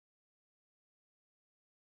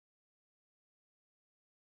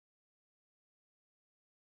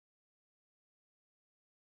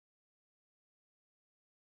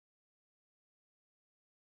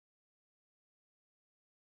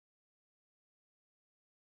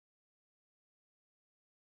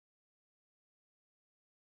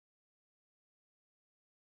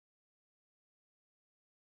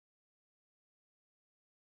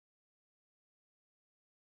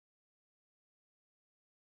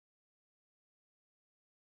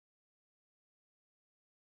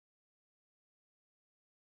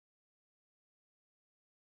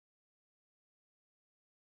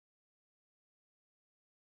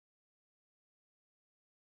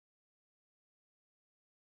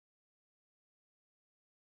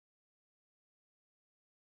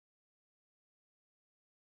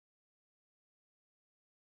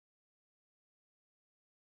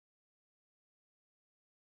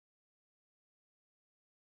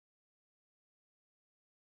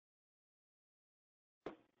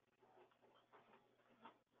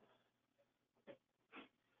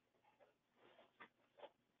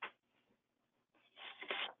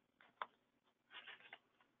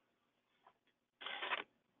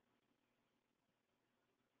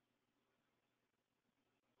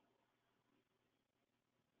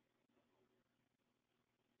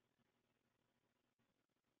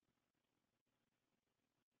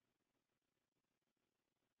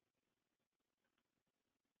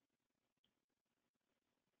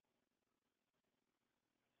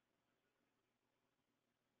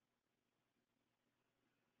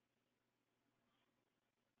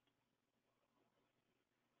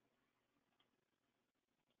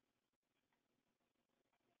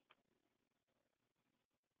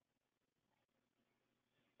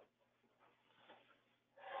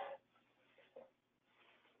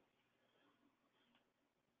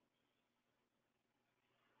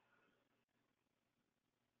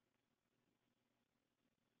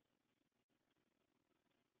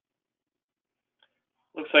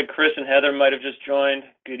Looks like Chris and Heather might have just joined.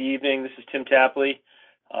 Good evening. This is Tim Tapley.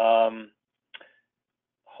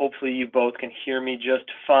 Hopefully you both can hear me just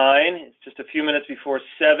fine. It's just a few minutes before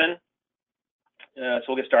 7, so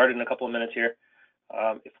we'll get started in a couple of minutes here.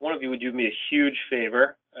 If one of you would do me a huge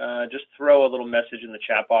favor, just throw a little message in the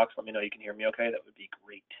chat box. Let me know you can hear me okay. That would be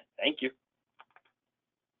great. Thank you.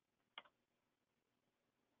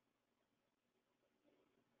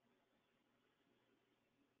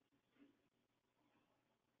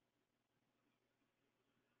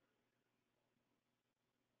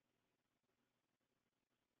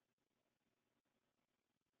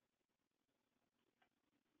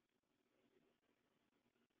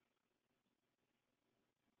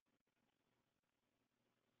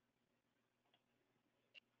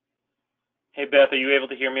 Hey, Beth, are you able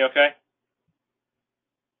to hear me okay?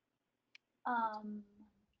 Oh,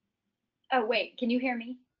 wait, can you hear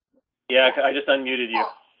me? Yeah, I just unmuted you.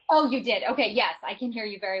 Oh, you did. Okay, yes, I can hear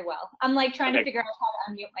you very well. I'm like trying to figure out how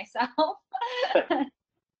to unmute myself.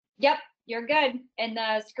 Yep, you're good. And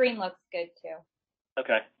the screen looks good too.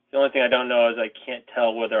 Okay. The only thing I don't know is I can't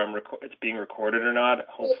tell whether it's being recorded or not.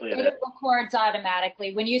 Hopefully it is. It records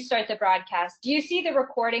automatically when you start the broadcast. Do you see the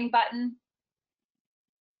recording button?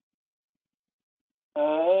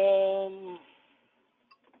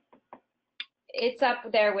 It's up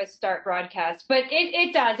there with start broadcast, but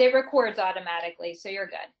it does. It records automatically, so you're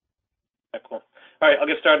good. Okay, cool. All right, I'll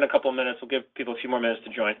get started in a couple of minutes. We'll give people a few more minutes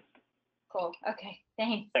to join. Cool. Okay,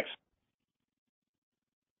 thanks. Thanks.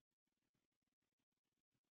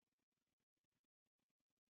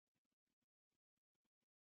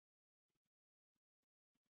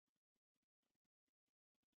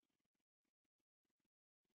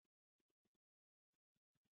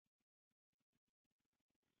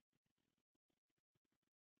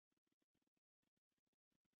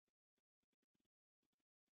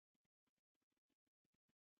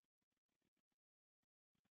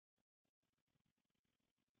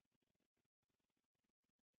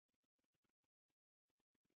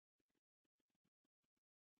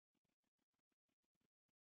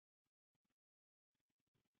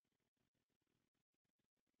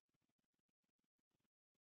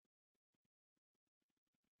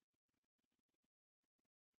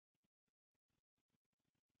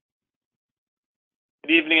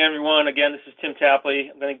 Good evening, everyone. Again, this is Tim Tapley.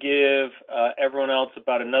 I'm going to give everyone else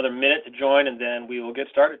about another minute to join, and then we will get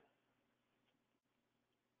started.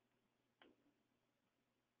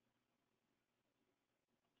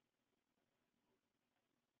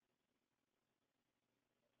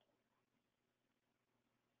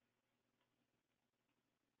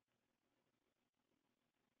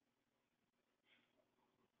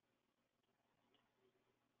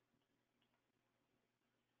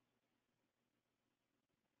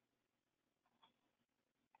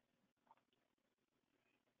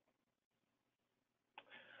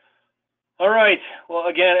 All right. Well,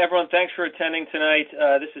 again, everyone, thanks for attending tonight.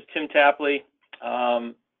 This is Tim Tapley.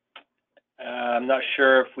 I'm not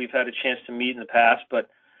sure if we've had a chance to meet in the past, but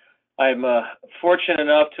I'm fortunate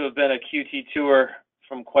enough to have been a QT2er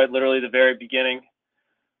from quite literally the very beginning.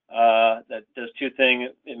 That does two things.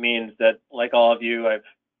 It means that, like all of you, I've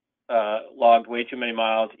logged way too many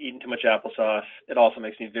miles, eaten too much applesauce. It also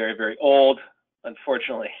makes me very, very old,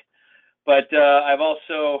 unfortunately. But I've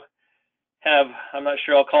also I'm not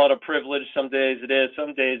sure I'll call it a privilege. Some days it is,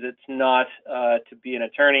 some days it's not, to be an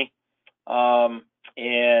attorney.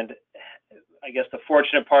 And I guess the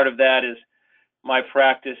fortunate part of that is my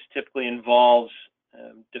practice typically involves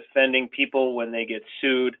defending people when they get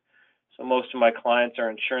sued. So most of my clients are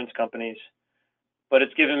insurance companies. But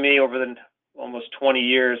it's given me, over the almost 20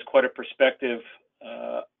 years, quite a perspective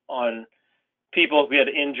on people who get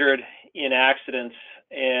injured in accidents.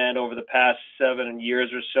 And over the past 7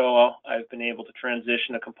 years or so, I've been able to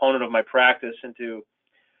transition a component of my practice into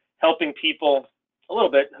helping people a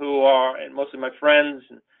little bit who are, and mostly my friends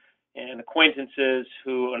and acquaintances,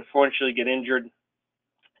 who unfortunately get injured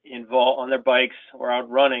on their bikes or out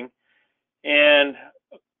running. And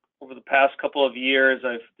over the past couple of years,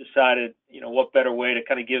 I've decided, what better way to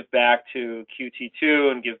kind of give back to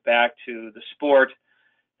QT2 and give back to the sport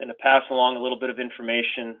than to pass along a little bit of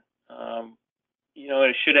information.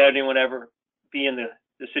 Should anyone ever be in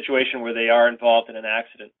the situation where they are involved in an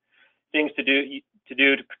accident, things to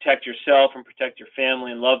do to protect yourself and protect your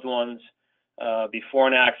family and loved ones before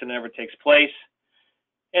an accident ever takes place,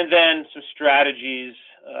 and then some strategies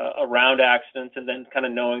around accidents, and then kind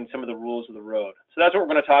of knowing some of the rules of the road. So that's what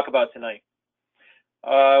we're going to talk about tonight.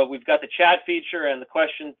 We've got the chat feature and the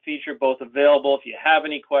question feature both available. If you have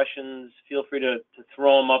any questions, feel free to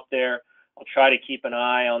throw them up there. I'll try to keep an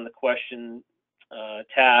eye on the question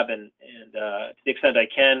tab and to the extent I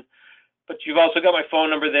can. But you've also got my phone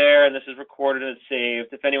number there, and this is recorded and it's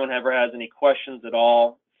saved. If anyone ever has any questions at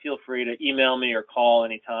all, feel free to email me or call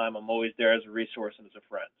anytime. I'm always there as a resource and as a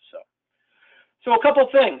friend. So a couple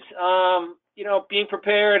things. Being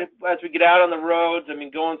prepared as we get out on the roads. I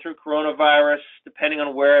mean, going through coronavirus, depending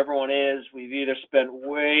on where everyone is, we've either spent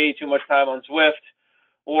way too much time on Zwift,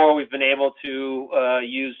 or we've been able to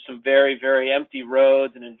use some very, very empty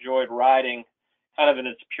roads and enjoyed riding kind of in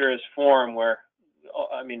its purest form where,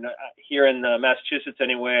 I mean, here in Massachusetts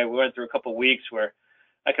anyway, we went through a couple of weeks where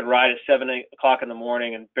I could ride at 7, 8 o'clock in the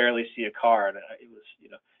morning and barely see a car. And it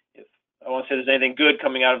was, if I won't say there's anything good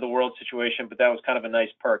coming out of the world situation, but that was kind of a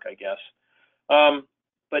nice perk, I guess.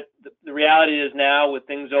 But the reality is now with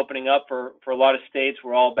things opening up for a lot of states,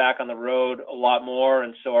 we're all back on the road a lot more,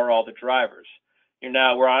 and so are all the drivers. We're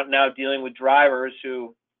now dealing with drivers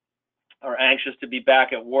who are anxious to be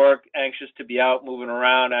back at work, anxious to be out moving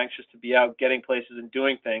around, anxious to be out getting places and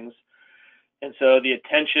doing things. And so the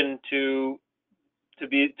attention to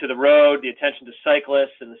the road, the attention to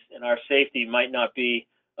cyclists and our safety might not be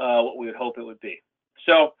what we would hope it would be.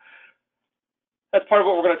 So that's part of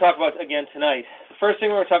what we're going to talk about again tonight. The first thing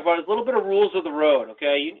we're going to talk about is a little bit of rules of the road,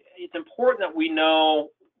 okay? It's important that we know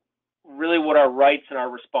really what our rights and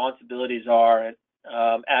our responsibilities are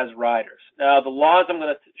as riders. Now, the laws I'm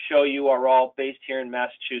going to show you are all based here in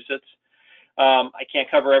Massachusetts. I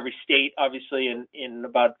can't cover every state, obviously, in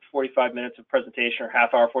about 45 minutes of presentation, or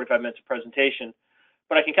half hour, 45 minutes of presentation.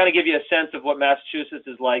 But I can kind of give you a sense of what Massachusetts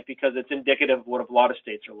is like because it's indicative of what a lot of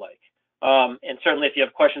states are like. And certainly if you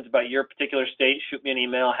have questions about your particular state, shoot me an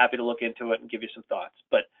email. Happy to look into it and give you some thoughts.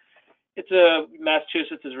 But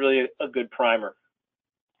Massachusetts is really a good primer.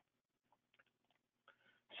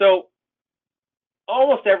 So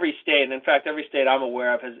almost every state, and in fact every state I'm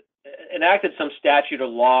aware of, has enacted some statute or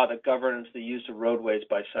law that governs the use of roadways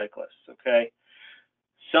by cyclists, okay?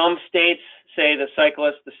 Some states say that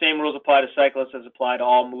the same rules apply to cyclists as apply to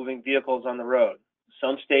all moving vehicles on the road.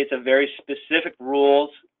 Some states have very specific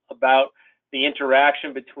rules about the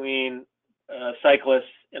interaction between cyclists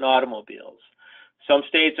and automobiles. Some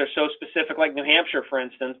states are so specific, like New Hampshire, for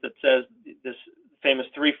instance, that says this famous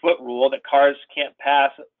 3-foot rule that cars can't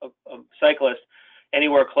pass a cyclist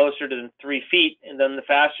anywhere closer to 3 feet, and then the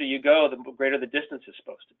faster you go, the greater the distance is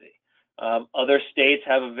supposed to be. Other states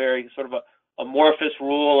have a very sort of amorphous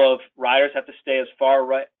rule of riders have to stay as far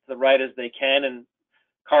to the right as they can, and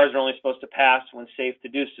cars are only supposed to pass when safe to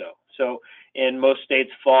do so. So, and most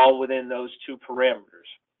states fall within those two parameters.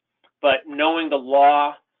 But knowing the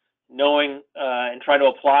law, and trying to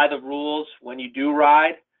apply the rules when you do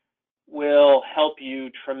ride will help you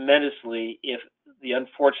tremendously if the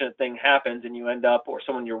unfortunate thing happens and you end up, or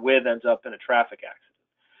someone you're with ends up in a traffic accident.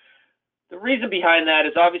 The reason behind that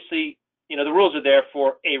is obviously, the rules are there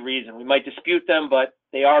for a reason. We might dispute them, but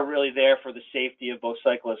they are really there for the safety of both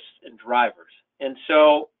cyclists and drivers. And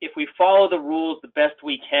so if we follow the rules the best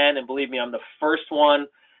we can, and believe me, I'm the first one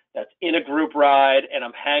that's in a group ride and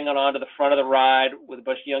I'm hanging on to the front of the ride with a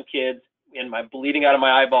bunch of young kids and I'm bleeding out of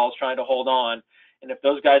my eyeballs trying to hold on. And if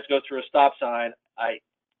those guys go through a stop sign,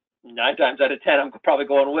 9 times out of 10, I'm probably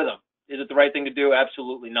going with them. Is it the right thing to do?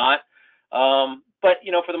 Absolutely not. But,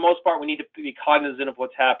 for the most part, we need to be cognizant of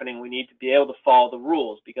what's happening. We need to be able to follow the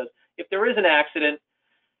rules because if there is an accident,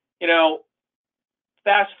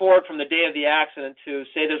 fast forward from the day of the accident to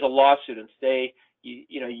say there's a lawsuit and say,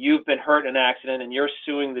 you've been hurt in an accident and you're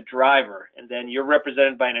suing the driver and then you're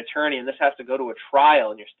represented by an attorney and this has to go to a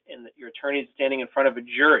trial and your attorney is standing in front of a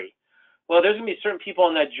jury. Well, there's going to be certain people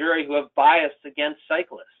on that jury who have bias against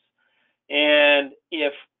cyclists. And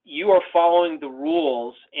if you are following the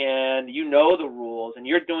rules and you know the rules and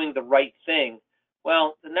you're doing the right thing,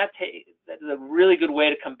 well, then that is a really good way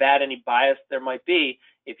to combat any bias there might be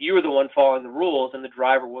if you were the one following the rules and the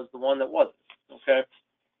driver was the one that wasn't, okay?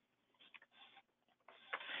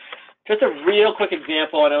 Just a real quick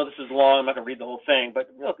example. I know this is long. I'm not going to read the whole thing, but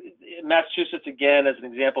Massachusetts, again, as an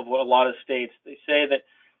example of what a lot of states, they say that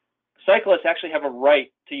cyclists actually have a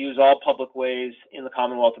right to use all public ways in the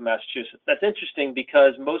Commonwealth of Massachusetts. That's interesting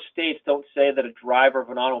because most states don't say that a driver of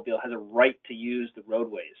an automobile has a right to use the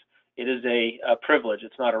roadways. It is a privilege.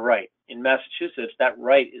 It's not a right. In Massachusetts, that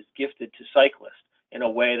right is gifted to cyclists in a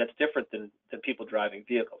way that's different than people driving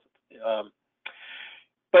vehicles.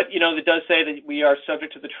 But, it does say that we are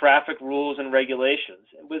subject to the traffic rules and regulations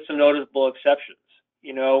with some notable exceptions.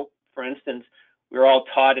 For instance, we were all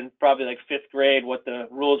taught in probably like 5th grade what the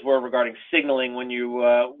rules were regarding signaling when you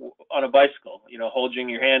on a bicycle, holding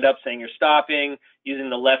your hand up, saying you're stopping, using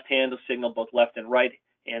the left hand to signal both left and right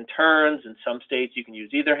hand turns. In some states, you can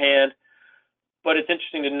use either hand. But it's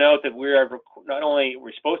interesting to note that we are not only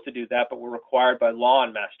we're supposed to do that, but we're required by law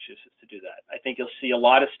in Massachusetts to do that. I think you'll see a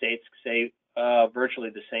lot of states say virtually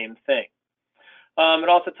the same thing. It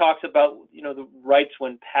also talks about, the rights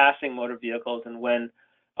when passing motor vehicles and when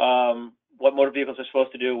what motor vehicles are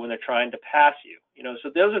supposed to do when they're trying to pass you. So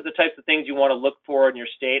those are the types of things you want to look for in your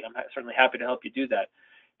state. I'm certainly happy to help you do that,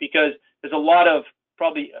 because there's a lot of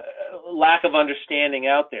probably lack of understanding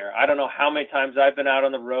out there. I don't know how many times I've been out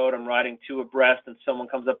on the road, I'm riding two abreast, and someone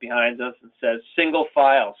comes up behind us and says, single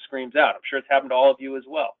file, screams out. I'm sure it's happened to all of you as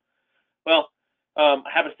well. Well, it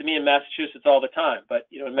happens to me in Massachusetts all the time, but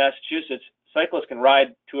in Massachusetts, cyclists can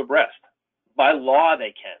ride two abreast. By law,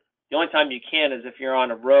 they can. The only time you can is if you're on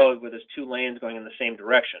a road where there's two lanes going in the same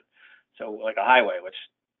direction. So like a highway, which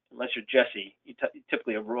unless you're Jesse, you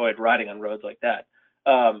typically avoid riding on roads like that.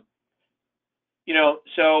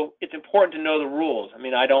 So it's important to know the rules. I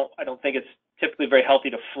mean, I don't think it's typically very healthy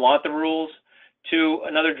to flaunt the rules to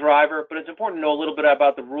another driver, but it's important to know a little bit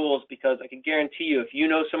about the rules, because I can guarantee you, if you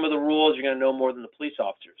know some of the rules, you're going to know more than the police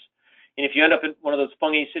officers. And if you end up in one of those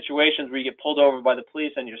funny situations where you get pulled over by the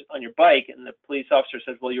police on your bike, and the police officer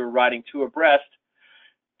says, well, you were riding two abreast,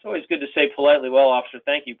 it's always good to say politely, well, officer,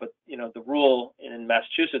 thank you, but the rule in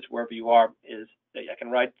Massachusetts, wherever you are, is that I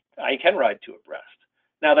can ride two abreast.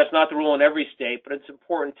 Now, that's not the rule in every state, but it's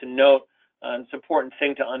important to note, and it's an important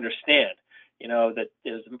thing to understand, that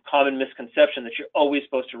there's a common misconception that you're always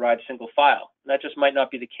supposed to ride single file. And that just might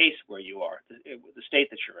not be the case where you are, the state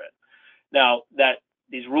that you're in. Now,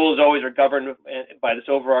 these rules always are governed by this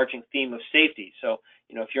overarching theme of safety. So,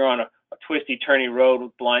 if you're on a twisty, turny road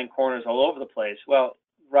with blind corners all over the place, well,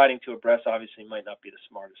 riding two abreast obviously might not be the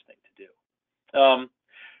smartest thing to do.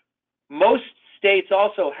 Most states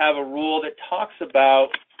also have a rule that talks about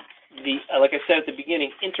like I said at the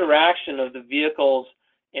beginning, interaction of the vehicles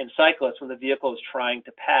and cyclists when the vehicle is trying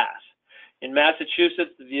to pass. In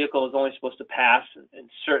Massachusetts, the vehicle is only supposed to pass in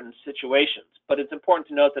certain situations, but it's important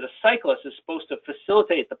to note that a cyclist is supposed to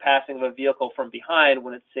facilitate the passing of a vehicle from behind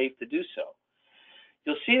when it's safe to do so.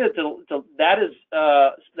 You'll see that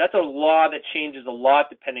that's a law that changes a lot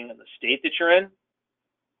depending on the state that you're in.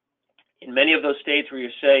 In many of those states where you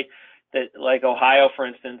say that, like Ohio, for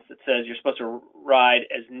instance, that says you're supposed to ride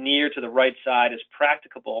as near to the right side as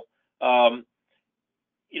practicable,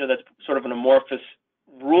 that's sort of an amorphous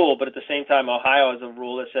rule, but at the same time, Ohio has a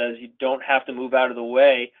rule that says you don't have to move out of the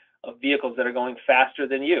way of vehicles that are going faster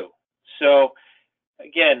than you. So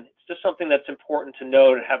again, it's just something that's important to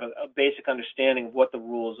know, to have a basic understanding of what the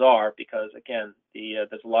rules are, because again, there's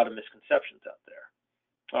a lot of misconceptions out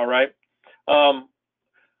there. All right.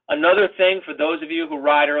 Another thing for those of you who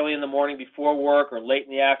ride early in the morning before work or late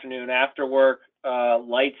in the afternoon after work,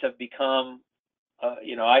 lights have become,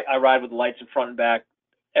 I ride with lights in front and back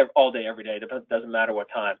all day, every day. It doesn't matter what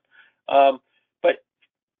time. But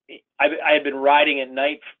I had been riding at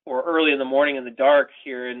night or early in the morning in the dark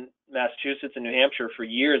here in Massachusetts and New Hampshire for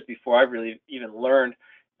years before I really even learned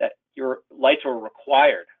that your lights were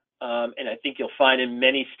required. And I think you'll find in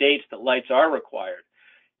many states that lights are required.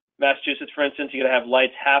 Massachusetts, for instance, you got to have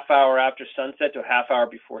lights half hour after sunset to a half hour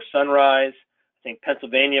before sunrise. I think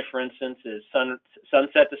Pennsylvania, for instance, is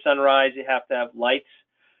sunset to sunrise. You have to have lights.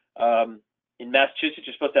 In Massachusetts,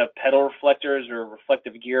 you're supposed to have pedal reflectors or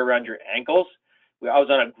reflective gear around your ankles. I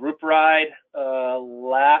was on a group ride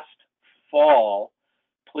last fall.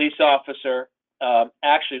 Police officer,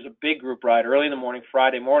 actually it was a big group ride, early in the morning,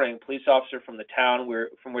 Friday morning. Police officer from the town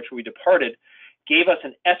from which we departed gave us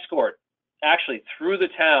an escort, actually through the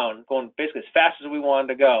town, going basically as fast as we wanted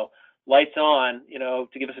to go, lights on,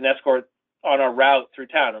 to give us an escort on our route through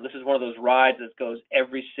town. And this is one of those rides that goes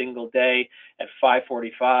every single day at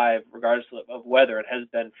 5:45, regardless of weather. It has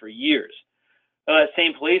been for years. Well, that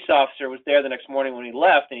same police officer was there the next morning when he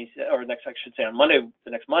left, and he said, or next, I should say on Monday, the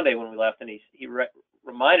next Monday when we left, and he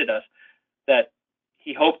reminded us that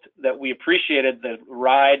he hoped that we appreciated the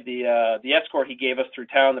ride, the escort he gave us through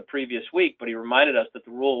town the previous week, but he reminded us that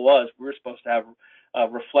the rule was we were supposed to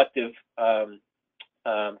have reflective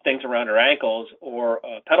things around our ankles or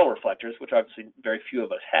pedal reflectors, which obviously very few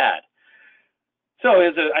of us had. So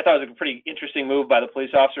I thought it was a pretty interesting move by the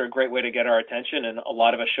police officer, a great way to get our attention, and a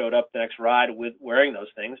lot of us showed up the next ride with wearing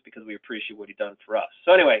those things because we appreciate what he'd done for us.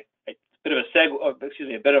 So anyway, it's a bit of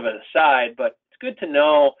a bit of an aside, but it's good to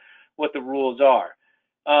know what the rules are.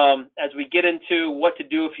 As we get into what to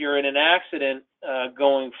do if you're in an accident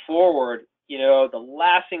going forward, the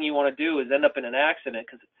last thing you want to do is end up in an accident,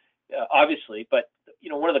 because obviously, but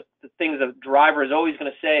one of the things a driver is always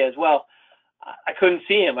going to say is, well, I couldn't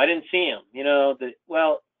see him. I didn't see him.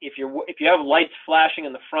 Well, if you have lights flashing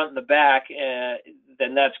in the front and the back,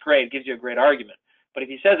 then that's great. It gives you a great argument. But if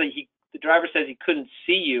he says that he the driver says he couldn't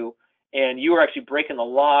see you, and you were actually breaking the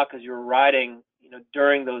law because you were riding,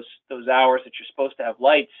 during those hours that you're supposed to have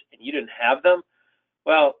lights, and you didn't have them,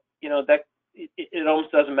 well, that it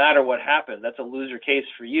almost doesn't matter what happened. That's a loser case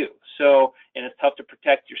for you. So, and it's tough to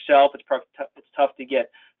protect yourself. It's tough to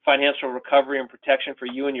get financial recovery and protection for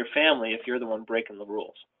you and your family if you're the one breaking the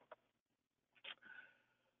rules.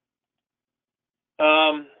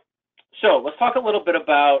 So let's talk a little bit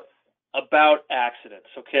about accidents,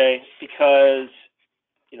 okay? Because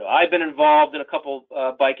I've been involved in a couple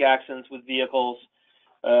bike accidents with vehicles.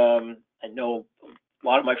 I know a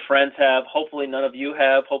lot of my friends have. Hopefully none of you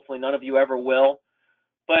have. Hopefully none of you ever will.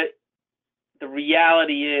 But the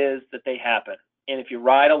reality is that they happen. And if you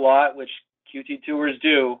ride a lot, which QT2ers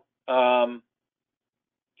do,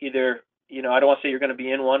 either, I don't want to say you're going to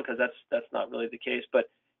be in one because that's not really the case, but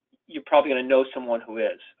you're probably going to know someone who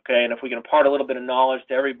is, okay? And if we can impart a little bit of knowledge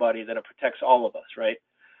to everybody, then it protects all of us, right?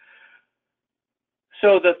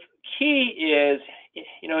 So the key is,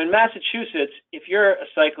 in Massachusetts, if you're a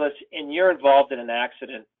cyclist and you're involved in an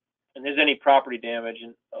accident and there's any property damage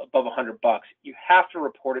above $100, you have to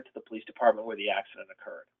report it to the police department where the accident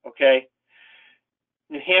occurred, okay?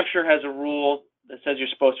 New Hampshire has a rule that says you're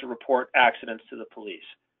supposed to report accidents to the police.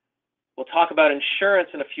 We'll talk about insurance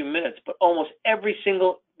in a few minutes, but almost every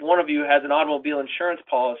single one of you has an automobile insurance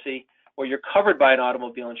policy, or you're covered by an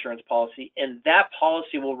automobile insurance policy, and that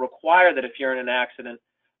policy will require that if you're in an accident,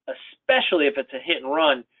 especially if it's a hit and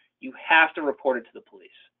run, you have to report it to the police.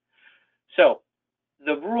 So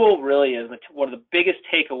the rule really is, one of the biggest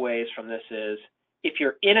takeaways from this is, if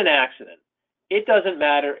you're in an accident, it doesn't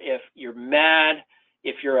matter if you're mad,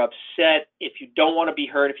 if you're upset, if you don't want to be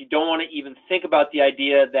hurt, if you don't want to even think about the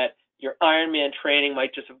idea that your Ironman training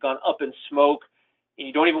might just have gone up in smoke, and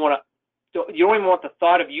you don't even want the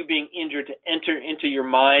thought of you being injured to enter into your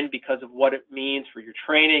mind because of what it means for your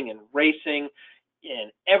training and racing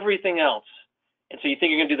and everything else. And so you think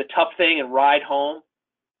you're going to do the tough thing and ride home?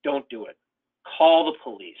 Don't do it. Call the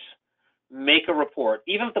police. Make a report.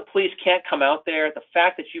 Even if the police can't come out there, the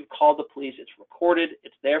fact that you've called the police, it's recorded,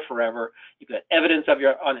 it's there forever. You've got evidence of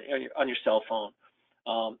on your cell phone.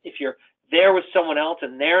 If you're there with someone else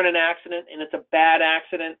and they're in an accident and it's a bad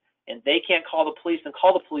accident and they can't call the police, then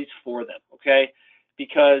call the police for them, okay?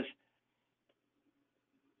 Because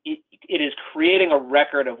it is creating a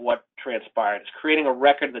record of what transpired. It's creating a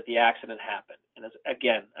record that the accident happened. And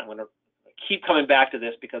again, I'm going to keep coming back to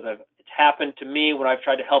this because it's happened to me when I've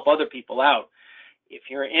tried to help other people out. If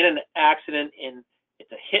you're in an accident and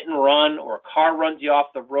it's a hit and run, or a car runs you off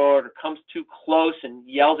the road or comes too close and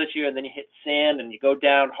yells at you, and then you hit sand and you go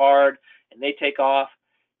down hard and they take off,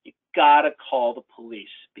 you gotta call the police,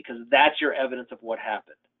 because that's your evidence of what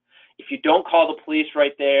happened. If you don't call the police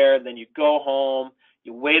right there, then you go home,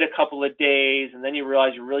 you wait a couple of days, and then you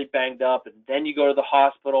realize you're really banged up, and then you go to the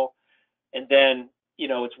hospital, and then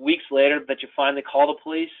it's weeks later that you finally call the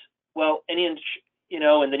police. Well, and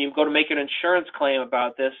then you go to make an insurance claim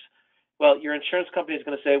about this. Well, your insurance company is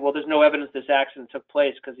going to say, well, there's no evidence this accident took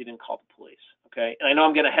place because you didn't call the police, okay? And I know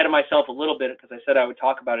I'm getting ahead of myself a little bit because I said I would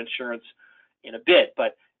talk about insurance in a bit,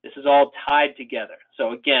 but this is all tied together.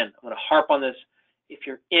 So again, I'm going to harp on this. If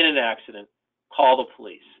you're in an accident, call the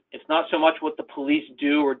police. It's not so much what the police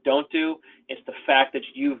do or don't do, it's the fact that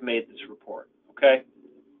you've made this report, okay?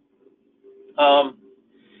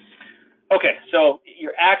 Okay, so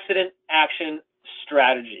your accident action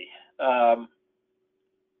strategy.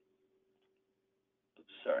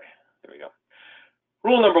 Sorry, there we go.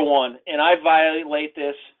 Rule number one, and I violate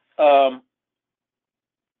this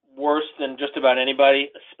worse than just about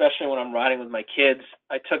anybody, especially when I'm riding with my kids.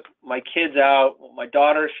 I took my kids out, my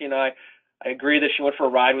daughter, she and I agreed that she went for a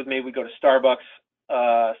ride with me. We go to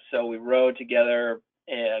Starbucks, so we rode together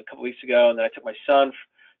a couple weeks ago, and then I took my son,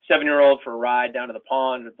 7-year-old, for a ride down to the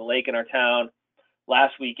pond at the lake in our town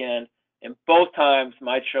last weekend, and both times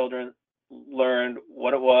my children learned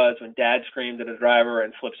what it was when Dad screamed at a driver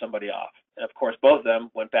and flipped somebody off. And of course, both of them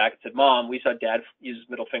went back and said, Mom, we saw Dad use his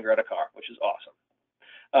middle finger at a car, which is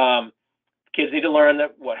awesome. Kids need to learn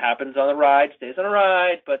that what happens on the ride stays on a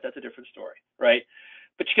ride, but that's a different story, right?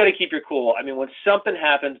 But you got to keep your cool. I mean, when something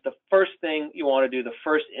happens, the first thing you want to do, the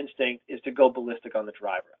first instinct, is to go ballistic on the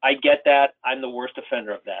driver. I get that. I'm the worst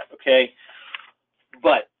offender of that, okay?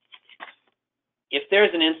 But if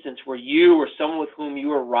there's an instance where you or someone with whom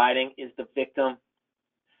you are riding is the victim,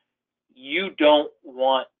 you don't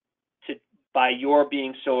want to, by your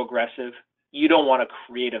being so aggressive, you don't want to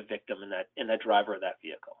create a victim in that driver of that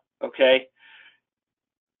vehicle, okay?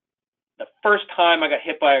 The first time I got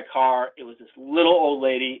hit by a car, it was this little old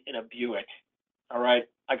lady in a Buick, all right?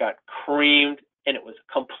 I got creamed, and it was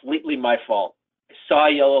completely my fault. I saw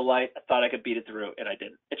a yellow light. I thought I could beat it through, and I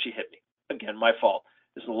didn't. And she hit me. Again, my fault.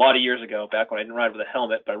 This is a lot of years ago, back when I didn't ride with a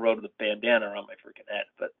helmet, but I rode with a bandana around my freaking head.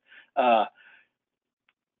 But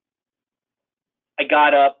I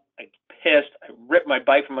got up, I pissed, I ripped my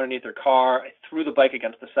bike from underneath her car, I threw the bike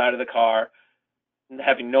against the side of the car,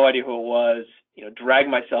 having no idea who it was, dragged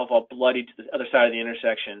myself all bloody to the other side of the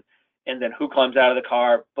intersection, and then who climbs out of the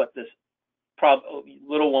car but this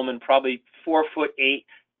little woman, probably 4'8",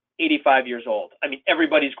 85 years old. I mean,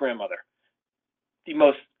 everybody's grandmother. The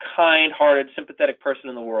most kind-hearted, sympathetic person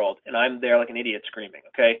in the world, and I'm there like an idiot screaming,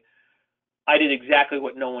 okay? I did exactly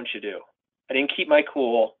what no one should do. I didn't keep my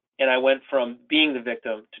cool, and I went from being the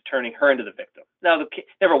victim to turning her into the victim. Now, the case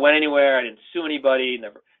never went anywhere. I didn't sue anybody.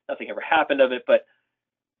 Nothing ever happened of it, but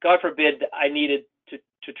God forbid I needed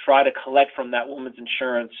to try to collect from that woman's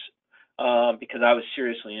insurance because I was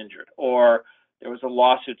seriously injured, or there was a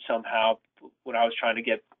lawsuit somehow when I was trying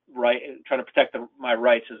to protect my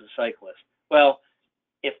rights as a cyclist. Well,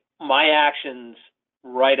 if my actions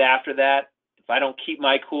right after that, if I don't keep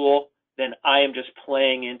my cool, then I am just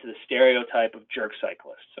playing into the stereotype of jerk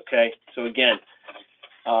cyclists, okay? So again,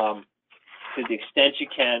 to the extent you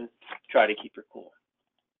can, try to keep your cool.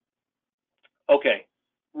 Okay,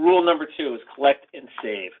 rule number 2 is collect and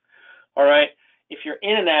save, all right? If you're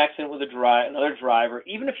in an accident with another driver,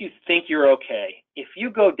 even if you think you're okay, if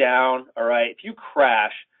you go down, all right, if you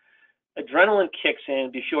crash, adrenaline kicks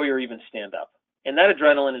in before you even stand up. And that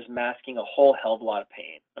adrenaline is masking a whole hell of a lot of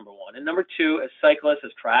pain, number 1. And number 2, as cyclists,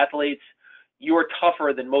 as triathletes, you are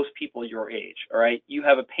tougher than most people your age, all right? You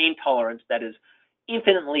have a pain tolerance that is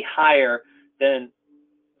infinitely higher than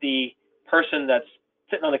the person that's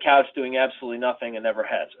sitting on the couch doing absolutely nothing and never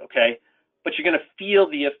has, okay? But you're going to feel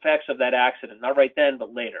the effects of that accident, not right then,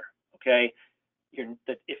 but later, okay?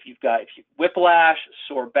 If you whiplash,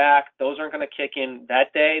 sore back, those aren't going to kick in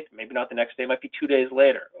that day, maybe not the next day, it might be 2 days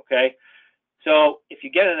later, okay? So if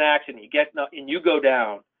you get in an accident, you go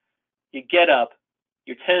down, you get up,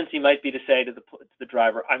 your tendency might be to say to the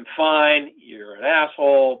driver, I'm fine, you're an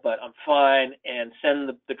asshole, but I'm fine, and send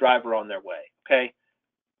the driver on their way, okay?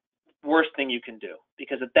 Worst thing you can do,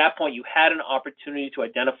 because at that point you had an opportunity to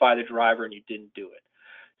identify the driver and you didn't do it.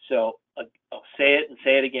 So I'll say it and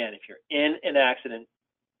say it again. If you're in an accident,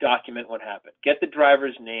 document what happened. Get the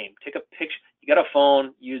driver's name. Take a picture. You got a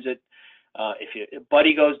phone, use it. If a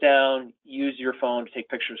buddy goes down, use your phone to take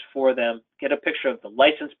pictures for them. Get a picture of the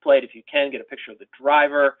license plate if you can. Get a picture of the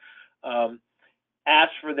driver.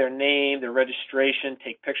 Ask for their name, their registration.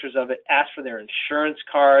 Take pictures of it. Ask for their insurance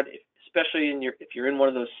card, especially if you're in one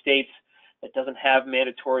of those states that doesn't have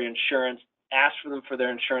mandatory insurance. Ask for them for their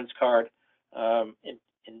insurance card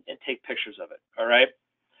and take pictures of it. All right.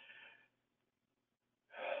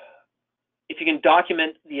 If you can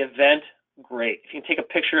document the event, great. If you can take a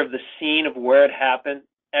picture of the scene of where it happened,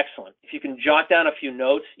 excellent. If you can jot down a few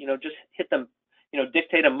notes, just hit them,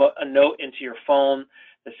 dictate a note into your phone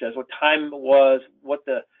that says what time it was, what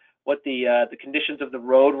the conditions of the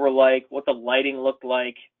road were like, what the lighting looked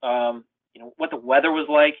like, what the weather was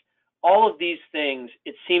like. All of these things,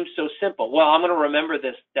 it seems so simple. Well, I'm going to remember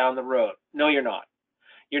this down the road. No, you're not.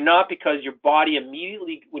 You're not, because your body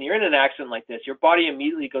immediately, when you're in an accident like this, your body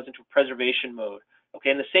immediately goes into preservation mode. Okay,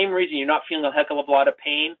 and the same reason you're not feeling a heck of a lot of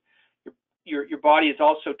pain, your body is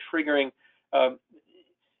also triggering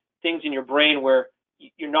things in your brain where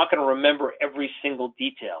you're not going to remember every single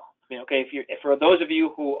detail. I mean, okay, if for those of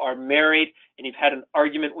you who are married and you've had an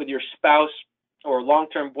argument with your spouse or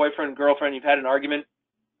long-term boyfriend, girlfriend, you've had an argument,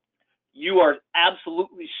 you are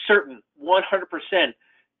absolutely certain, 100%,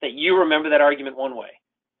 that you remember that argument one way.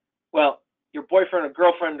 Well, your boyfriend or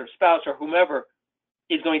girlfriend or spouse or whomever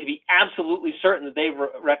is going to be absolutely certain that they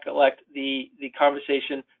recollect the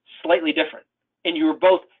conversation slightly different. And you were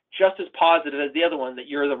both just as positive as the other one that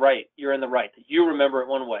you're in the right, that you remember it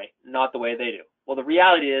one way, not the way they do. Well, the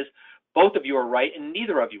reality is both of you are right and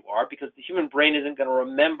neither of you are, because the human brain isn't going to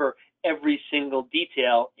remember every single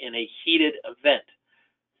detail in a heated event.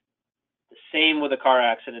 The same with a car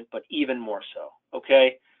accident, but even more so,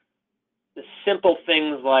 okay? The simple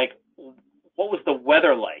things like, what was the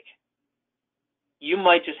weather like? You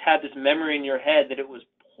might just have this memory in your head that it was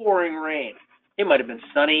pouring rain. It might have been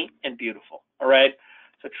sunny and beautiful, all right?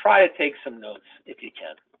 So try to take some notes if you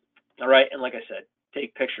can, all right? And like I said,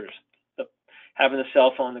 take pictures. Having a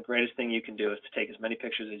cell phone, the greatest thing you can do is to take as many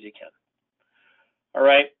pictures as you can, all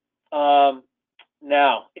right?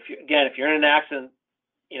 Now, if you're in an accident,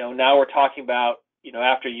 now we're talking about,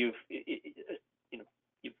 after you've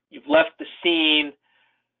left the scene,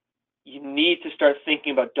 you need to start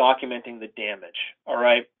thinking about documenting the damage, all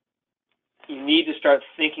right? You need to start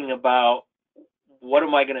thinking about what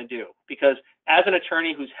am I going to do? Because as an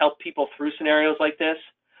attorney who's helped people through scenarios like this,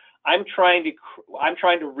 I'm trying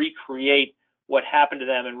to recreate what happened to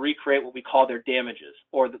them and recreate what we call their damages,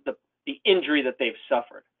 or the injury that they've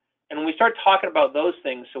suffered. And when we start talking about those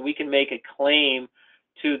things so we can make a claim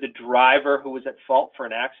to the driver who was at fault for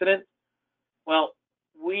an accident, well,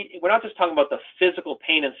 we're not just talking about the physical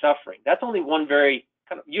pain and suffering. That's only one very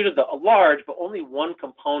kind of, usually a large, but only one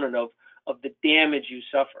component of the damage you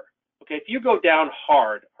suffer. Okay, if you go down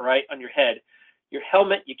hard, all right, on your head, your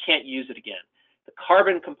helmet, you can't use it again. The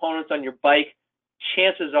carbon components on your bike,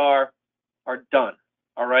 chances are done,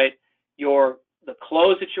 all right? The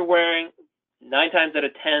clothes that you're wearing, 9 times out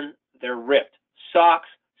of 10, they're ripped. Socks,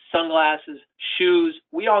 sunglasses, shoes,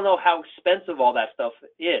 we all know how expensive all that stuff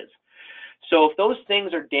is. So if those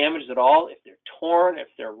things are damaged at all, if they're torn, if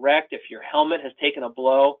they're wrecked, if your helmet has taken a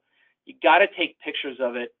blow, you got to take pictures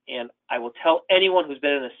of it. And I will tell anyone who's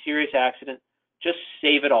been in a serious accident, just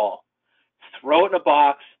save it all. Throw it in a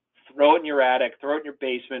box, throw it in your attic, throw it in your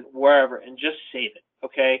basement, wherever, and just save it,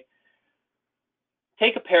 okay?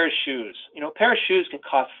 Take a pair of shoes. You know, a pair of shoes can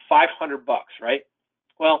cost $500, right?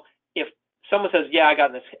 Well, if someone says, yeah, I got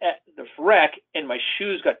in this wreck and my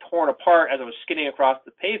shoes got torn apart as I was skidding across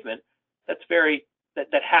the pavement,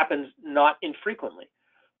 that happens not infrequently.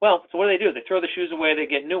 Well, so what do? They throw the shoes away, they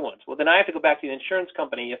get new ones. Well, then I have to go back to the insurance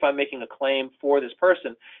company if I'm making a claim for this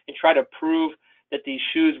person and try to prove that these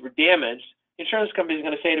shoes were damaged. The insurance company is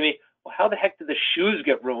going to say to me, well, how the heck did the shoes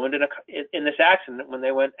get ruined in this accident when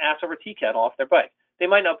they went ass over tea kettle off their bike? They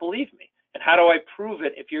might not believe me. And how do I prove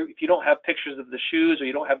it if you don't have pictures of the shoes or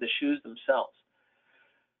you don't have the shoes themselves?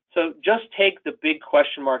 So just take the big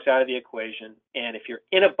question marks out of the equation. And if you're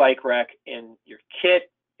in a bike wreck and your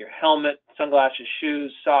kit, your helmet, sunglasses,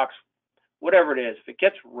 shoes, socks, whatever it is, if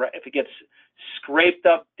it gets scraped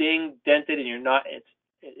up, dinged, dented, and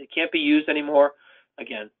it can't be used anymore,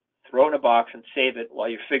 again, throw it in a box and save it while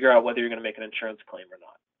you figure out whether you're going to make an insurance claim or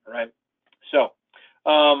not. All right. So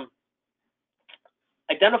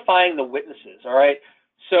identifying the witnesses. All right.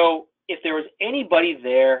 So if there was anybody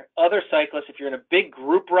there, other cyclists, if you're in a big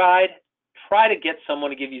group ride, try to get someone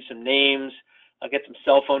to give you some names, get some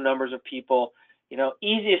cell phone numbers of people. You know,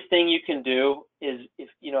 easiest thing you can do is if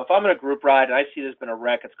I'm in a group ride and I see there's been a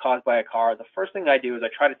wreck, it's caused by a car, the first thing I do is I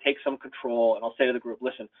try to take some control and I'll say to the group,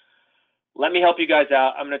 listen, let me help you guys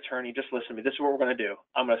out. I'm an attorney. Just listen to me. This is what we're going to do.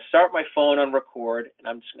 I'm going to start my phone on record and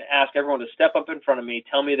I'm just going to ask everyone to step up in front of me,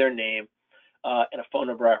 tell me their name and a phone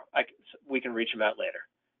number. We can reach them out later.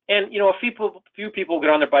 And, you know, a few people will get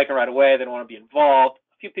on their bike and ride away. They don't want to be involved.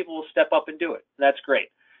 A few people will step up and do it. And that's great.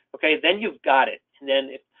 Okay, then you've got it. And then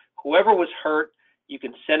if whoever was hurt, you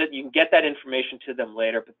can send it, you can get that information to them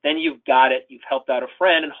later, but then you've got it, you've helped out a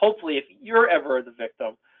friend, and hopefully if you're ever the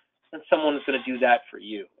victim, then someone is going to do that for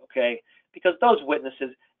you, okay? Because those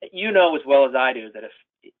witnesses, you know as well as I do that if,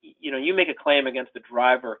 you know, you make a claim against the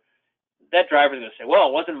driver, that driver's going to say, well,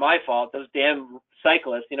 it wasn't my fault, those damn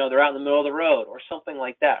cyclists, you know, they're out in the middle of the road, or something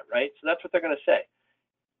like that, right? So that's what they're going to say.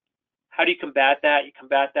 How do you combat that? You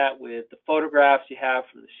combat that with the photographs you have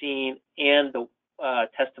from the scene and the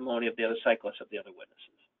testimony of the other cyclists, of the other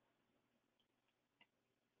witnesses.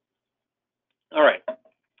 All right,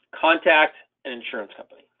 contact an insurance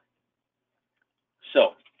company. So,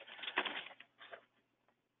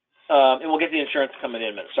 and we'll get the insurance coming in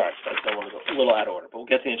a minute. Sorry, I don't want to go a little out of order, but we'll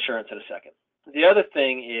get the insurance in a second. The other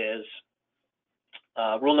thing is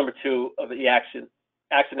rule number 2 of the accident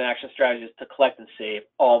action strategy is to collect and save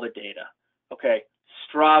all the data. Okay,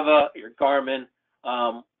 Strava, your Garmin,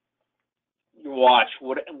 your watch,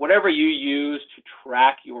 whatever you use to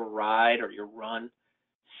track your ride or your run,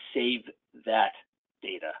 save that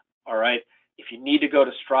data. All right. If you need to go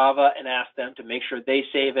to Strava and ask them to make sure they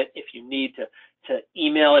save it, if you need to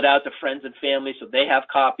email it out to friends and family so they have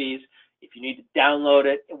copies, if you need to download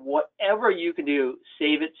it, whatever you can do,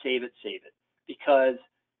 save it, save it, save it, because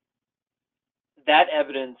that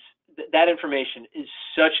evidence, that information is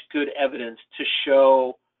such good evidence to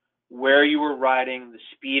show where you were riding, the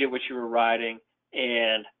speed at which you were riding,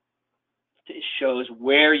 and it shows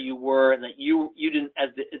where you were and that you didn't, as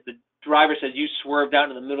the driver says, you swerved out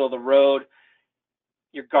in the middle of the road.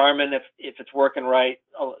 Your Garmin, if it's working right,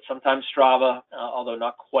 sometimes Strava, although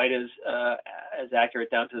not quite as accurate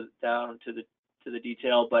down to the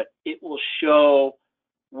detail, but it will show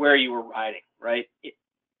where you were riding, right?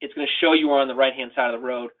 It's going to show you were on the right-hand side of the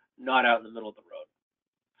road, not out in the middle of the road.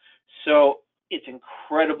 So it's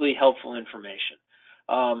incredibly helpful information.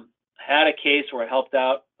 I had a case where I helped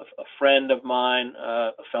out a friend of mine,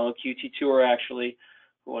 a fellow QT2er actually,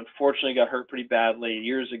 who unfortunately got hurt pretty badly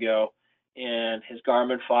years ago. and his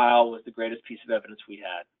Garmin file was the greatest piece of evidence we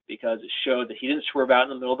had, because it showed that he didn't swerve out in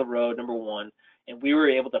the middle of the road, number one, and we were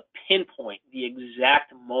able to pinpoint the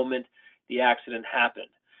exact moment the accident happened.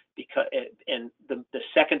 Because and the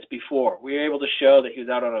seconds before, we were able to show that he was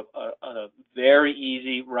out on a very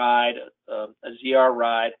easy ride, a ZR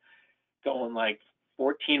ride, going like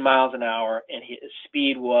 14 miles an hour, and his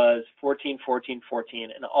speed was 14, 14, 14,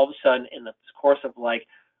 and all of a sudden, in the course of like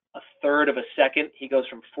a third of a second, he goes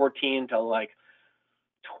from 14 to like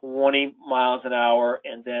 20 miles an hour,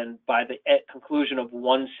 and then by the conclusion of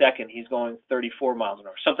 1 second, he's going 34 miles an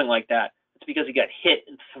hour, something like that. It's because he got hit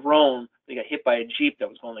and thrown. He got hit by a Jeep that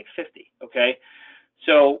was going like 50. Okay,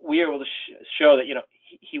 so we were able to show that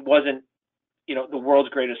he wasn't the world's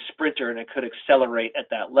greatest sprinter and it could accelerate at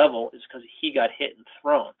that level, is because he got hit and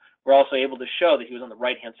thrown. We're also able to show that he was on the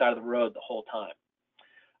right-hand side of the road the whole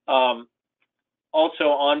time. Also,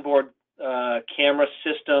 onboard camera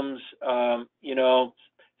systems.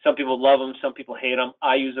 Some people love them, some people hate them.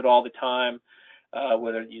 I use it all the time.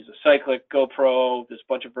 Whether you use a cyclic, GoPro, there's a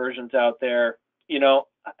bunch of versions out there.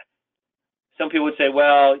 Some people would say,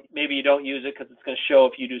 well, maybe you don't use it because it's going to show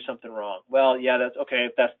if you do something wrong. Well, yeah, that's okay.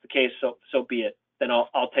 If that's the case, so be it. Then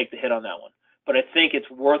I'll take the hit on that one. But I think it's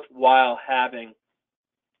worthwhile having,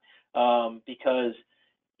 because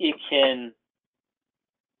it can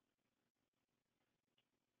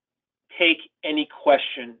take any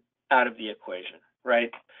question out of the equation,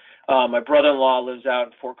 right? My brother-in-law lives out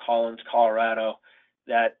in Fort Collins, Colorado.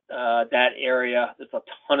 That area, there's a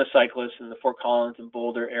ton of cyclists in the Fort Collins and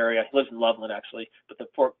Boulder area. He lives in Loveland, actually, but the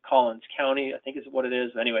Fort Collins County, I think, is what it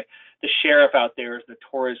is. Anyway, the sheriff out there is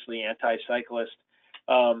notoriously anti-cyclist,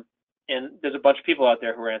 and there's a bunch of people out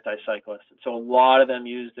there who are anti-cyclists. And so a lot of them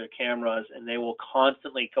use their cameras, and they will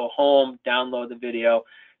constantly go home, download the video,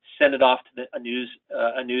 send it off to a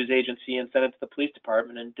news agency, and send it to the police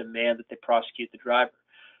department and demand that they prosecute the driver.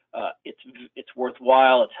 It's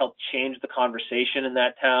worthwhile. It's helped change the conversation in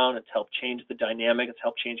that town. It's helped change the dynamic. It's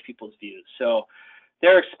helped change people's views. So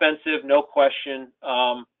they're expensive, no question,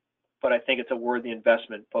 but I think it's a worthy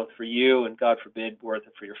investment, both for you and, God forbid, worth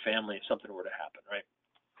it for your family if something were to happen, right?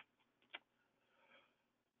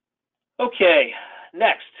 Okay,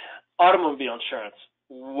 next, automobile insurance.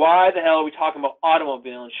 Why the hell are we talking about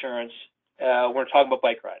automobile insurance? We're talking about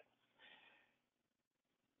bike ride.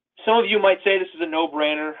 Some of you might say this is a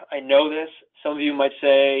no-brainer. I know this. Some of you might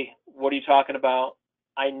say, what are you talking about?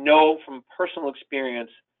 I know from personal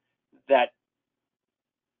experience that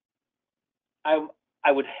I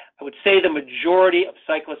would say the majority of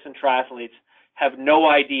cyclists and triathletes have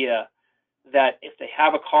no idea that if they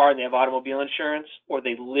have a car and they have automobile insurance, or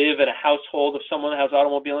they live in a household of someone that has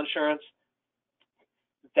automobile insurance,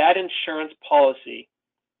 that insurance policy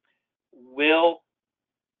will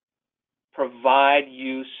provide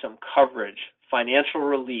you some coverage, financial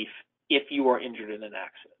relief, if you are injured in an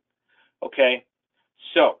accident. Okay,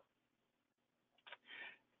 so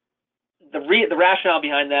the rationale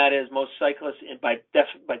behind that is most cyclists, by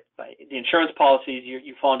the insurance policies,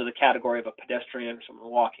 you fall into the category of a pedestrian or someone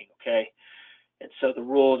walking. Okay, and so the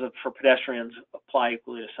rules for pedestrians apply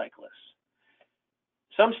equally to cyclists.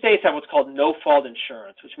 Some states have what's called no-fault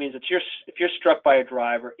insurance, which means that if you're struck by a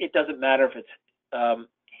driver, it doesn't matter if it's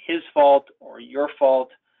his fault or your fault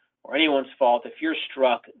or anyone's fault. If you're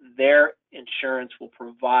struck, their insurance will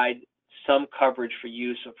provide some coverage for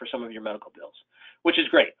you, so for some of your medical bills, which is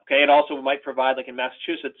great. Okay, it also might provide, like in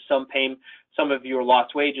Massachusetts, some of your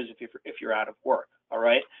lost wages if you're out of work. All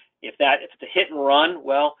right, if it's a hit and run,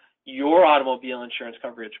 well, your automobile insurance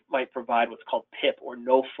coverage might provide what's called PIP, or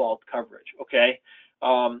no fault coverage. Okay,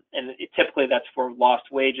 and typically that's for lost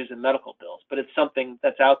wages and medical bills, but it's something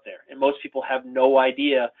that's out there, and most people have no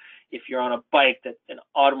idea, if you're on a bike, that an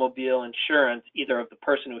automobile insurance, either of the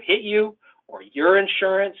person who hit you, or your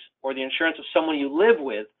insurance, or the insurance of someone you live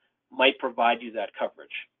with, might provide you that coverage.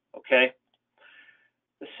 Okay,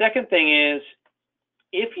 the second thing is,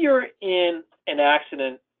 if you're in an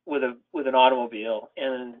accident with an automobile,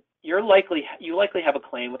 and you likely have a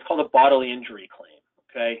claim, what's called a bodily injury claim.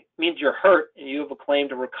 Okay, it means you're hurt and you have a claim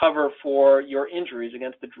to recover for your injuries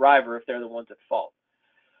against the driver if they're the ones at fault.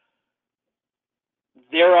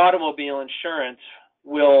 Their automobile insurance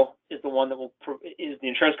is the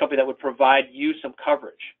insurance company that would provide you some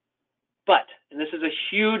coverage. But, and this is a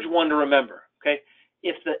huge one to remember, okay,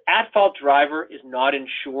 if the at-fault driver is not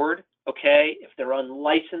insured, okay, if they're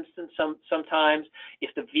unlicensed in sometimes,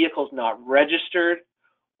 if the vehicle's not registered,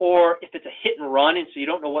 or if it's a hit and run and so you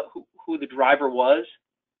don't know who the driver was.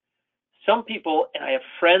 Some people, and I have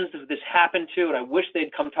friends that this happened to, and I wish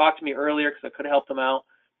they'd come talk to me earlier because I could have helped them out.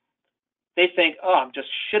 they think, oh, I'm just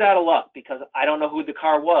shit out of luck because I don't know who the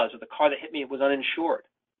car was, or the car that hit me was uninsured.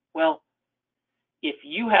 Well, if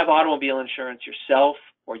you have automobile insurance yourself,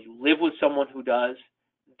 or you live with someone who does,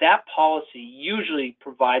 that policy usually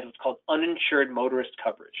provides what's called uninsured motorist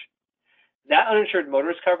coverage. That uninsured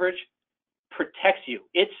motorist coverage protects you.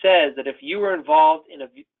 It says that if you were involved in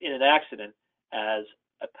an accident as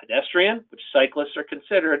a pedestrian, which cyclists are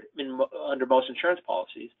considered under most insurance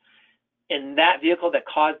policies, and that vehicle that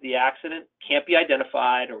caused the accident can't be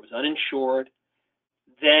identified or was uninsured,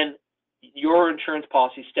 then your insurance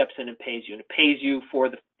policy steps in and pays you. And it pays you for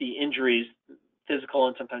the injuries, physical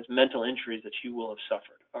and sometimes mental injuries that you will have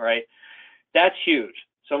suffered. All right? That's huge.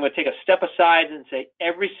 So I'm going to take a step aside and say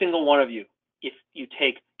every single one of you, if you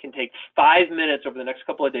can take 5 minutes over the next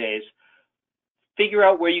couple of days, figure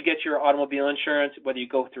out where you get your automobile insurance, whether you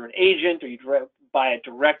go through an agent or you buy it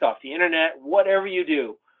direct off the internet, whatever you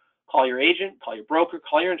do. Call your agent, call your broker,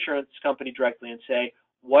 call your insurance company directly and say,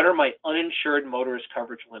 what are my uninsured motorist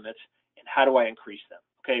coverage limits and how do I increase them?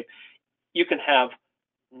 Okay, you can have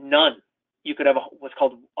none. You could have what's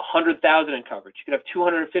called 100,000 in coverage. You could have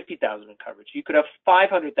 250,000 in coverage. You could have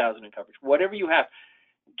 500,000 in coverage. Whatever you have,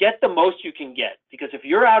 get the most you can get. Because if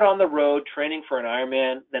you're out on the road training for an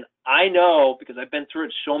Ironman, then I know, because I've been through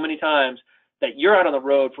it so many times, that you're out on the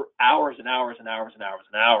road for hours and hours and hours and hours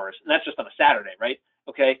and hours. And that's just on a Saturday, right?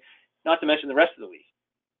 Okay, not to mention the rest of the week.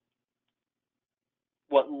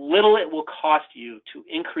 What little it will cost you to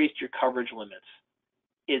increase your coverage limits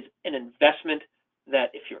is an investment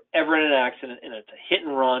that if you're ever in an accident and it's a hit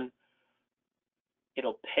and run,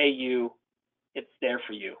 it'll pay you. It's there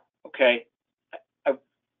for you, okay?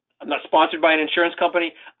 I'm not sponsored by an insurance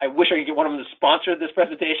company. I wish I could get one of them to sponsor this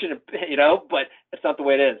presentation, but that's not the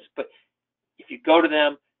way it is. But if you go to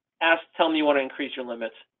them, tell them you want to increase your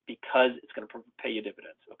limits because it's going to pay you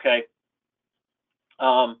dividends, okay?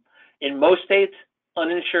 In most states,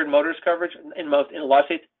 uninsured motorist coverage, in a lot of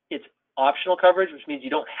states, it's optional coverage, which means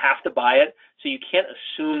you don't have to buy it, so you can't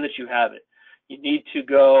assume that you have it. You need to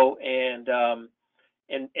go and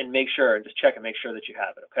make sure, just check and make sure that you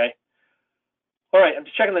have it, okay? All right, I'm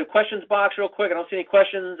just checking the questions box real quick. I don't see any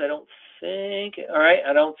questions. I don't think. All right,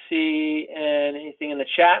 I don't see anything in the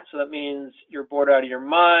chat, so that means you're bored out of your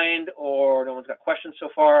mind or no one's got questions so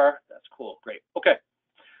far. That's cool. Great. Okay.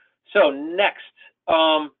 So next,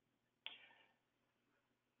 kind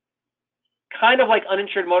of like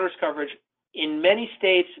uninsured motorist coverage, in many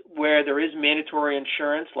states where there is mandatory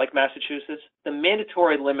insurance, like Massachusetts, the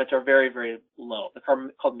mandatory limits are very, very low. They're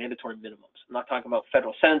called mandatory minimums. I'm not talking about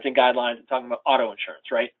federal sentencing guidelines. I'm talking about auto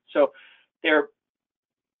insurance, right? So they're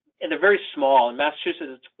very small. In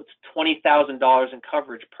Massachusetts, it's $20,000 in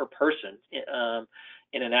coverage per person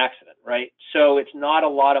in an accident, right? So it's not a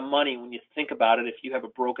lot of money when you think about it if you have a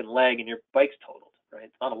broken leg and your bike's totaled, right?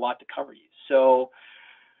 It's not a lot to cover you. So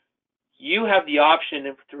you have the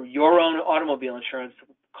option through your own automobile insurance to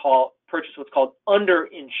purchase what's called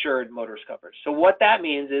underinsured motorist coverage. So what that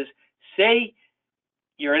means is, say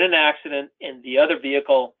you're in an accident and the other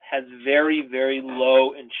vehicle has very, very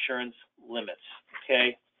low insurance limits,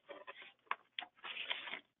 okay?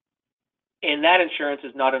 And that insurance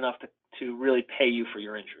is not enough to really pay you for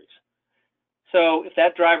your injuries. So if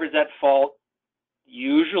that driver's at fault,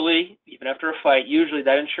 usually, even after a fight, usually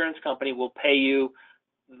that insurance company will pay you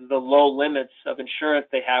the low limits of insurance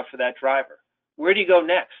they have for that driver. Where do you go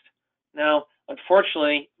next? Now,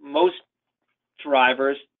 unfortunately, most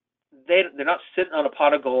drivers, they're not sitting on a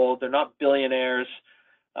pot of gold. They're not billionaires.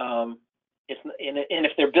 And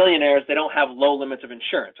if they're billionaires, they don't have low limits of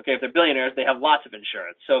insurance. Okay, if they're billionaires, they have lots of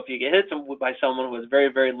insurance. So if you get hit by someone who has very,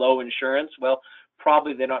 very low insurance, well,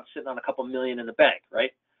 probably they're not sitting on a couple million in the bank,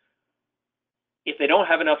 right? If they don't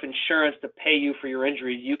have enough insurance to pay you for your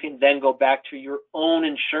injuries, you can then go back to your own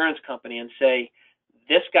insurance company and say,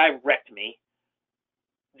 this guy wrecked me.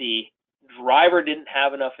 The driver didn't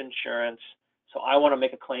have enough insurance, so I want to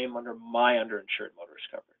make a claim under my underinsured motorist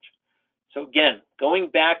coverage. So again, going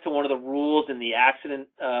back to one of the rules in the accident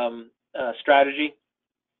strategy,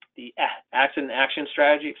 the accident action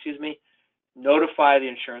strategy, notify the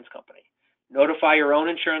insurance company. Notify your own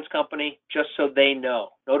insurance company just so they know.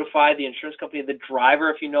 Notify the insurance company, the driver,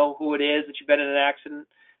 if you know who it is that you've been in an accident,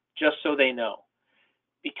 just so they know.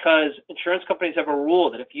 Because insurance companies have a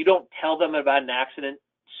rule that if you don't tell them about an accident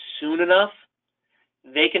soon enough,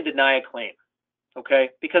 they can deny a claim, okay?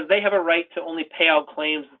 Because they have a right to only pay out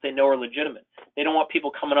claims that they know are legitimate. They don't want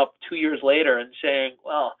people coming up 2 years later and saying,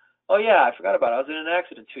 well, oh yeah, I forgot about it. I was in an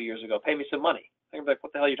accident 2 years ago. Pay me some money. I'm like,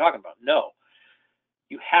 what the hell are you talking about? No.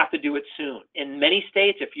 You have to do it soon. In many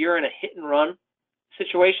states, if you're in a hit and run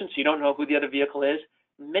situation, so you don't know who the other vehicle is,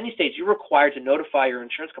 many states, you're required to notify your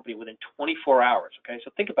insurance company within 24 hours. Okay,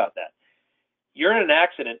 so think about that. You're in an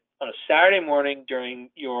accident on a Saturday morning during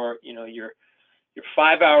your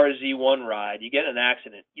 5-hour Z1 ride. You get in an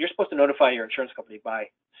accident. You're supposed to notify your insurance company by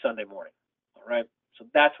Sunday morning. All right, so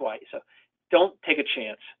that's why. So don't take a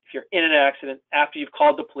chance. If you're in an accident, after you've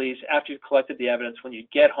called the police, after you've collected the evidence, when you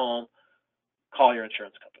get home, call your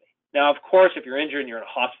insurance company. Now, of course, if you're injured and you're in a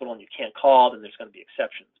hospital and you can't call, then there's going to be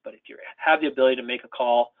exceptions. But if you have the ability to make a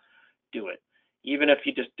call, do it. Even if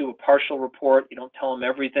you just do a partial report, you don't tell them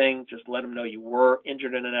everything, just let them know you were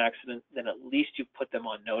injured in an accident, then at least you've put them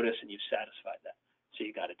on notice and you've satisfied that. So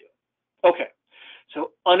you got to do it. Okay.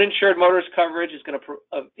 So uninsured motorist coverage is going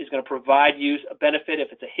to provide you a benefit if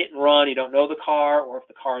it's a hit and run, you don't know the car, or if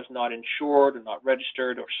the car is not insured or not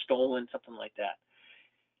registered or stolen, something like that.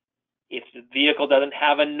 If the vehicle doesn't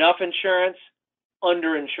have enough insurance,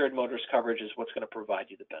 underinsured motorist coverage is what's going to provide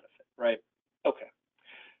you the benefit, right? Okay.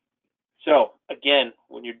 So again,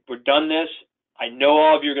 when we're done this, I know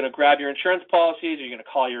all of you are going to grab your insurance policies, or you're going to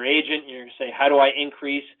call your agent, and you're going to say, how do I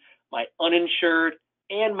increase my uninsured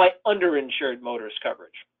and my underinsured motorist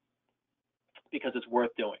coverage? Because it's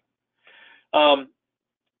worth doing.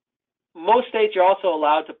 Most states, you're also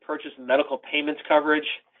allowed to purchase medical payments coverage.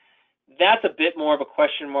 That's a bit more of a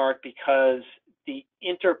question mark, because the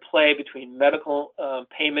interplay between medical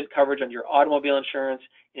payment coverage on your automobile insurance,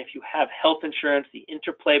 and if you have health insurance, the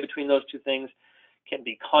interplay between those two things can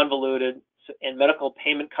be convoluted. So, and medical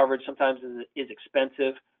payment coverage sometimes is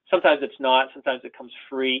expensive. Sometimes it's not. Sometimes it comes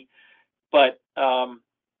free. But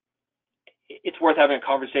it's worth having a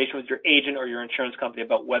conversation with your agent or your insurance company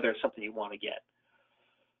about whether it's something you want to get.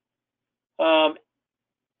 All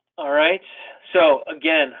right. So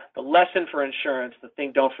again, the lesson for insurance, the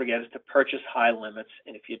thing don't forget, is to purchase high limits.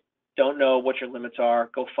 And if you don't know what your limits are,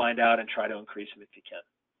 go find out and try to increase them if you can.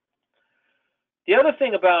 The other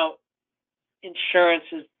thing about insurance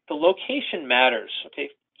is the location matters. Okay.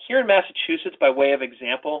 Here in Massachusetts, by way of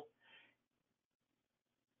example,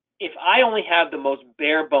 if I only have the most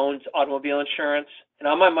bare bones automobile insurance and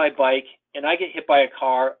I'm on my bike and I get hit by a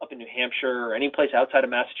car up in New Hampshire or any place outside of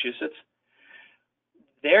Massachusetts,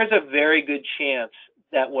 there's a very good chance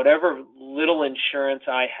that whatever little insurance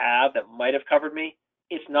I have that might have covered me,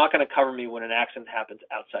 it's not going to cover me when an accident happens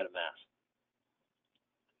outside of Mass.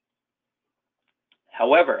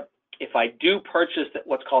 However, if I do purchase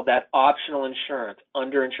what's called that optional insurance,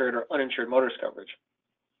 underinsured or uninsured motorist coverage,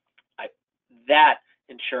 that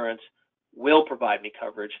insurance will provide me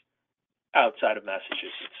coverage outside of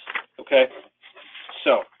Massachusetts. Okay?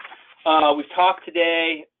 So we've talked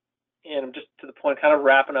today, and I'm just to the point, kind of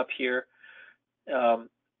wrapping up here.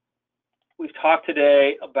 We've talked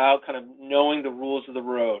today about kind of knowing the rules of the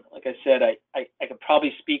road. Like I said, I could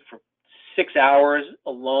probably speak for 6 hours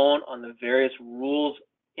alone on the various rules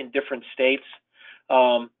in different states.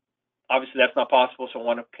 Obviously, that's not possible, so I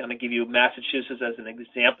want to kind of give you Massachusetts as an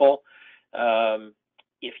example.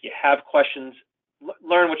 If you have questions,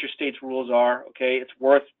 learn what your state's rules are, okay? It's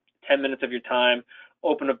worth 10 minutes of your time.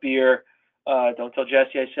 Open a beer. Don't tell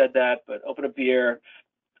Jesse I said that, but open a beer,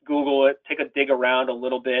 Google it, take a dig around a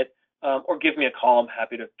little bit, or give me a call. I'm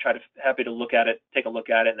happy to look at it, take a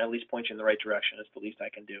look at it, and at least point you in the right direction. It's the least I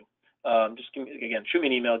can do. Just shoot me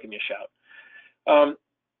an email, give me a shout.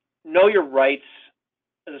 Know your rights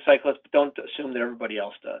as a cyclist, but don't assume that everybody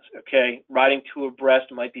else does, okay? Riding two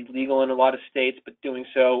abreast might be legal in a lot of states, but doing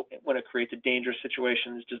so when it creates a dangerous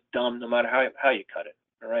situation is just dumb no matter how you cut it,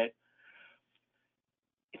 all right?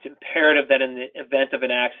 It's imperative that in the event of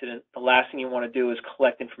an accident, the last thing you want to do is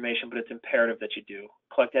collect information, but it's imperative that you do.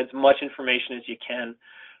 Collect as much information as you can.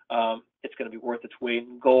 It's going to be worth its weight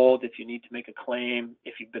in gold if you need to make a claim,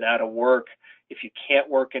 if you've been out of work, if you can't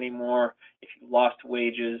work anymore, if you lost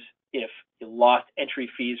wages, if you lost entry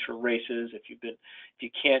fees for races, if you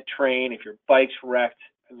can't train, if your bike's wrecked.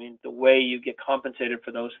 I mean, the way you get compensated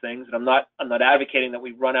for those things, and I'm not advocating that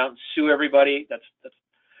we run out and sue everybody. That's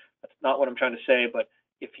not what I'm trying to say, but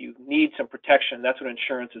if you need some protection, that's what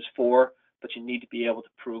insurance is for, but you need to be able to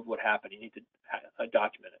prove what happened. You need to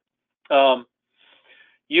document it.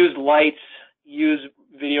 Use lights, use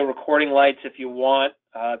video recording lights if you want.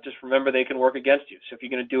 Just remember they can work against you. So if you're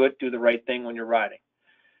going to do it, do the right thing when you're riding.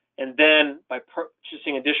 And then by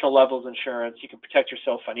purchasing additional levels of insurance, you can protect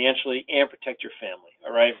yourself financially and protect your family,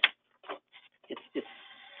 all right?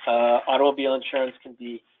 Automobile insurance can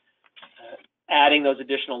be, adding those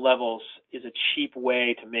additional levels is a cheap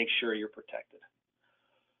way to make sure you're protected.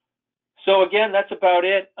 So again, that's about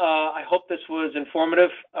it. I hope this was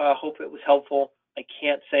informative. I hope it was helpful. I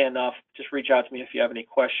can't say enough. Just reach out to me if you have any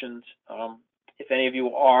questions. If any of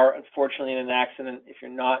you are unfortunately in an accident, if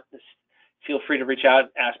you're not, feel free to reach out and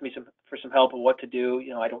ask me for some help of what to do. You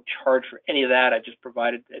know, I don't charge for any of that. I just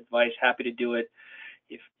provided advice. Happy to do it.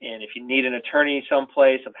 If you need an attorney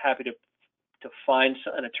someplace, I'm happy to find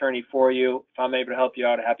an attorney for you. If I'm able to help you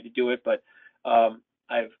out, I'm happy to do it. But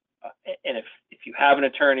and if you have an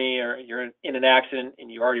attorney or you're in an accident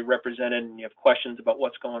and you're already represented and you have questions about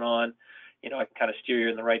what's going on, you know, I can kind of steer you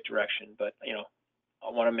in the right direction. But, you know,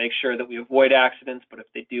 I want to make sure that we avoid accidents, but if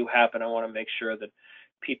they do happen, I want to make sure that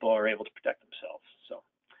people are able to protect themselves. So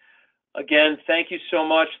again, thank you so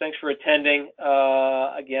much. Thanks for attending.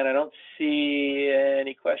 Again, I don't see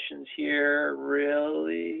any questions here,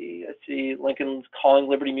 really. I see Lincoln's calling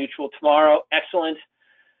Liberty Mutual tomorrow. Excellent.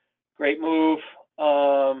 Great move.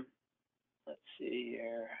 Let's see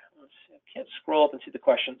here. Let's see. I can't scroll up and see the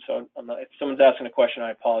question, so if someone's asking a question,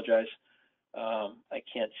 I apologize. I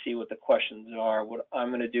can't see what the questions are. What I'm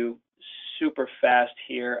going to do super fast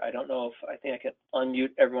here. I don't know if I think I can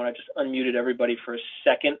unmute everyone. I just unmuted everybody for a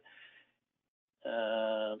second.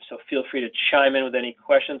 So feel free to chime in with any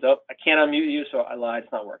questions. Oh, I can't unmute you, so I lied.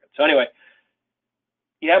 It's not working. So anyway,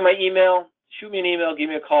 you have my email. Shoot me an email. Give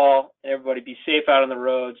me a call. Everybody be safe out on the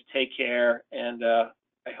roads. Take care. And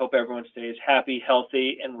I hope everyone stays happy,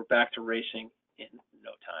 healthy, and we're back to racing in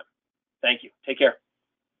no time. Thank you. Take care.